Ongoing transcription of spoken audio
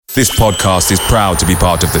This podcast is proud to be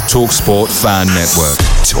part of the TalkSport Fan Network.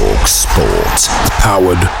 TalkSport.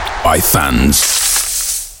 Powered by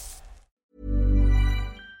fans.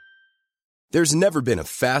 There's never been a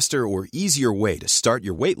faster or easier way to start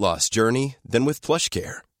your weight loss journey than with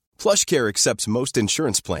PlushCare. PlushCare accepts most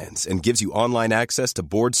insurance plans and gives you online access to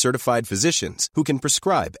board-certified physicians who can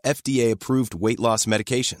prescribe FDA-approved weight loss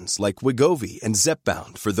medications like Wegovy and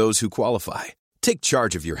Zepbound for those who qualify. Take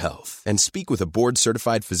charge of your health and speak with a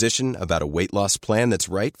board-certified physician about a weight loss plan that's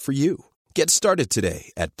right for you. Get started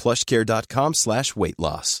today at plushcare.com/weight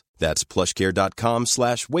loss. That's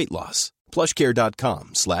plushcare.com/weight loss.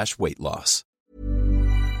 plushcare.com/weight loss.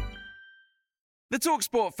 The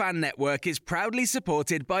TalkSport Fan Network is proudly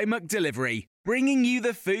supported by McDelivery, bringing you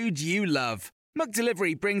the food you love.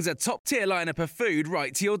 McDelivery brings a top-tier lineup of food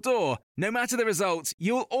right to your door. No matter the result,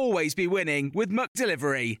 you'll always be winning with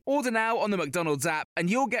McDelivery. Order now on the McDonald's app and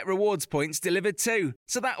you'll get rewards points delivered too.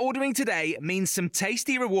 So that ordering today means some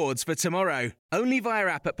tasty rewards for tomorrow. Only via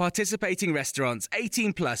app at participating restaurants.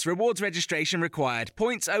 18 plus. Rewards registration required.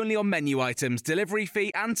 Points only on menu items. Delivery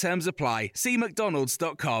fee and terms apply. See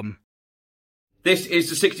mcdonalds.com. This is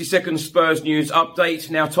the 60-second Spurs news update.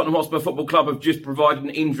 Now, Tottenham Hotspur Football Club have just provided an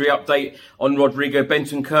injury update on Rodrigo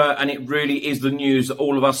Bentancur, and it really is the news that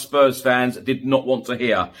all of us Spurs fans did not want to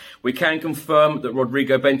hear. We can confirm that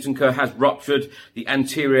Rodrigo Bentancur has ruptured the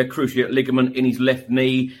anterior cruciate ligament in his left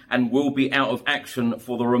knee and will be out of action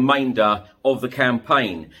for the remainder of the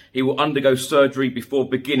campaign. He will undergo surgery before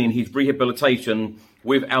beginning his rehabilitation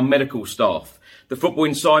with our medical staff. The Football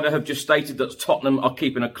Insider have just stated that Tottenham are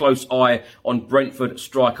keeping a close eye on Brentford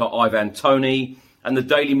striker Ivan Toney. And the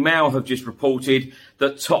Daily Mail have just reported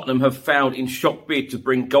that Tottenham have failed in shock bid to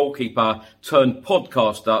bring goalkeeper turned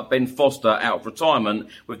podcaster Ben Foster out of retirement,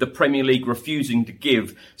 with the Premier League refusing to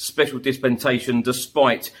give special dispensation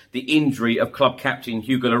despite the injury of club captain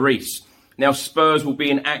Hugo Lloris. Now, Spurs will be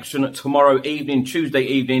in action tomorrow evening, Tuesday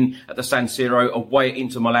evening, at the San Siro, away at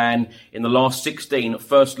Inter Milan in the last 16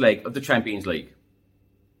 first leg of the Champions League.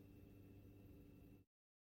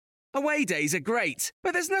 Away days are great,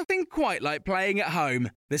 but there's nothing quite like playing at home.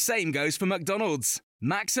 The same goes for McDonald's.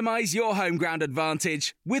 Maximise your home ground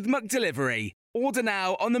advantage with McDelivery. Order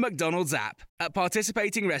now on the McDonald's app. At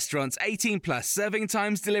participating restaurants, 18 plus, serving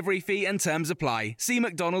times, delivery fee and terms apply. See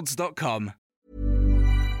mcdonalds.com.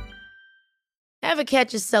 Ever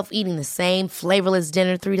catch yourself eating the same flavorless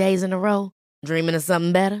dinner 3 days in a row? Dreaming of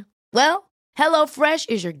something better? Well, HelloFresh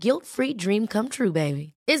is your guilt-free dream come true,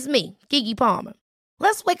 baby. It's me, Keke Palmer.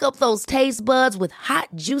 Let's wake up those taste buds with hot,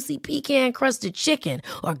 juicy pecan-crusted chicken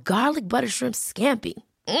or garlic butter shrimp scampi.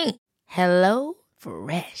 Hello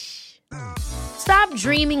Fresh. Stop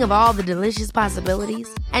dreaming of all the delicious possibilities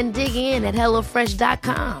and dig in at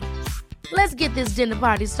HelloFresh.com. Let's get this dinner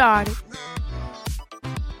party started.